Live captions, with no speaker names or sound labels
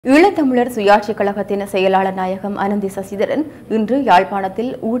ஈழத்தமிழர் சுயாட்சி கழகத்தின் செயலாளர் நாயகம் அனந்தி சசிதரன் இன்று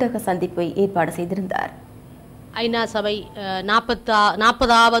யாழ்ப்பாணத்தில் ஊடக சந்திப்பை ஏற்பாடு செய்திருந்தார். ஐநா சபை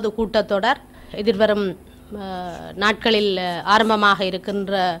 40வது கூட்டத்தொடர் எதிர்வரும் நாட்களில் ஆரம்பமாக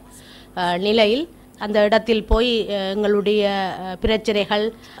இருக்கின்ற நிலையில் அந்த இடத்தில் போய் எங்களுடைய பிரச்சனைகள்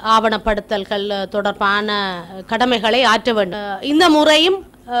ஆவணப்படுத்தல்கள் தொடர்பான கடமைகளை ஆற்ற வேண்டும். இந்த முறையும்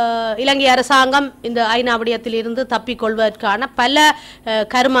இலங்கை அரசாங்கம் இந்த ஐநா விடயத்தில் இருந்து தப்பிக்கொள்வதற்கான பல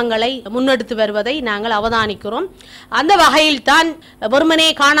கருமங்களை முன்னெடுத்து வருவதை நாங்கள் அவதானிக்கிறோம். அந்த வகையில் தான் வெறுமனே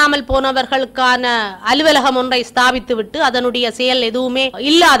காணாமல் போனவர்களுக்கான அலுவலகம் ஒன்றை ஸ்தாபித்துவிட்டு அதனுடைய செயல் எதுவுமே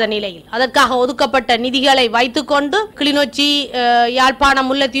இல்லாத நிலையில் அதற்காக ஒதுக்கப்பட்ட நிதிகளை வைத்துக்கொண்டு கிளிநொச்சி, யாழ்ப்பாணம்,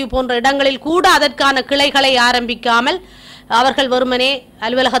 முல்லைத்தீவு போன்ற இடங்களில் கூட அதற்கான கிளைகளை ஆரம்பிக்காமல் அவர்கள் வெறுமனே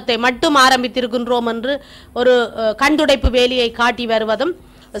அலுவலகத்தை மட்டும் ஆரம்பித்திருக்கின்றோம் என்று ஒரு கண்டுடைப்பு வேலியை காட்டி வருவதும்,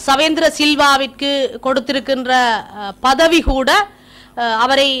 சவேந்திர சில்வாவிற்கு கொடுத்திருக்கின்ற பதவி கூட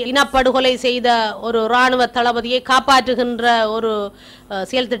அவரை இனப்படுகொலை செய்த ஒரு இராணுவ தளபதியை காப்பாற்றுகின்ற ஒரு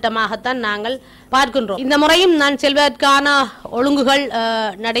செயல் திட்டமாகத்தான் நாங்கள் பார்க்கின்றோம். இந்த முறையும் நான் செல்வதற்கான ஒழுங்குகள்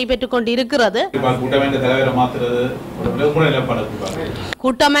நடைபெற்றுக் கொண்டிருக்கிறது.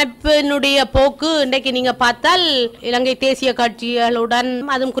 கூட்டமைப்பினுடைய போக்கு இன்றைக்கு நீங்க பார்த்தால் இலங்கை தேசிய கட்சிகளுடன்,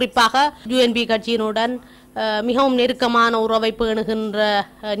 அதுவும் குறிப்பாக யூஎன்பி கட்சியினுடன் மிகவும் நெருக்கமான உறவை பேணுகின்ற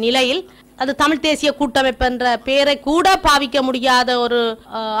நிலையில் அது தமிழ் தேசிய கூட்டமைப்பு என்ற பெயரை கூட பாவிக்க முடியாத ஒரு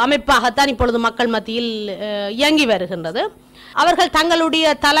அமைப்பாகத்தான் இப்பொழுது மக்கள் மத்தியில் இயங்கி வருகின்றது. அவர்கள்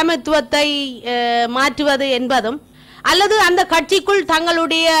தங்களுடைய தலைமைத்துவத்தை மாற்றுவது என்பதும் அல்லது அந்த கட்சிக்குள்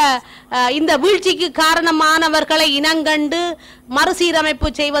தங்களுடைய இந்த வீழ்ச்சிக்கு காரணமானவர்களை இனங்கண்டு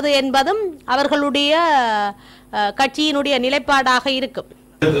மறுசீரமைப்பு செய்வது என்பதும் அவர்களுடைய கட்சியினுடைய நிலைப்பாடாக இருக்கும்.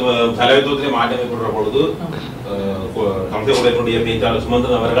 தலைமைத்துவத்திலே மாற்றம் ஏற்படுற பொழுது பேச்சாளர்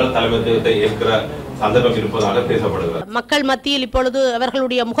சுமந்திரன் அவர்கள் தலைமைத்துவத்தை ஏற்கிற சந்தர்ப்பம் இருப்பதாக பேசப்படுகிறார். மக்கள் மத்தியில் இப்பொழுது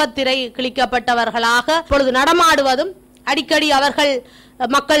அவர்களுடைய முகத்திரை கிழிக்கப்பட்டவர்களாக இப்பொழுது நடமாடுவதும், அடிக்கடி அவர்கள்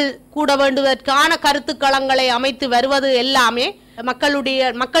மக்கள் கூட வேண்டுவதற்கான கருத்துக்களங்களை அமைத்து வருவது எல்லாமே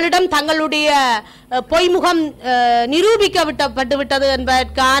மக்களிடம் தங்களுடைய பொய்முகம் நிரூபிக்கப்பட்டு விட்டது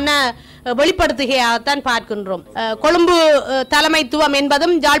என்பதற்கான வெளிப்படுத்துகையாகத்தான் பார்க்கின்றோம். கொழும்பு தலைமைத்துவம்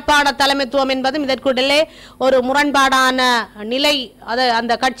என்பதும் யாழ்ப்பாண தலைமைத்துவம் என்பதும் இதற்குள்ளே ஒரு முரண்பாடான நிலை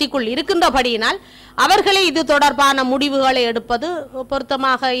அந்த கட்சிக்குள் இருக்கின்றபடியினால் அவர்களே இது தொடர்பான முடிவுகளை எடுப்பது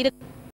பொருத்தமாக இருக்கு.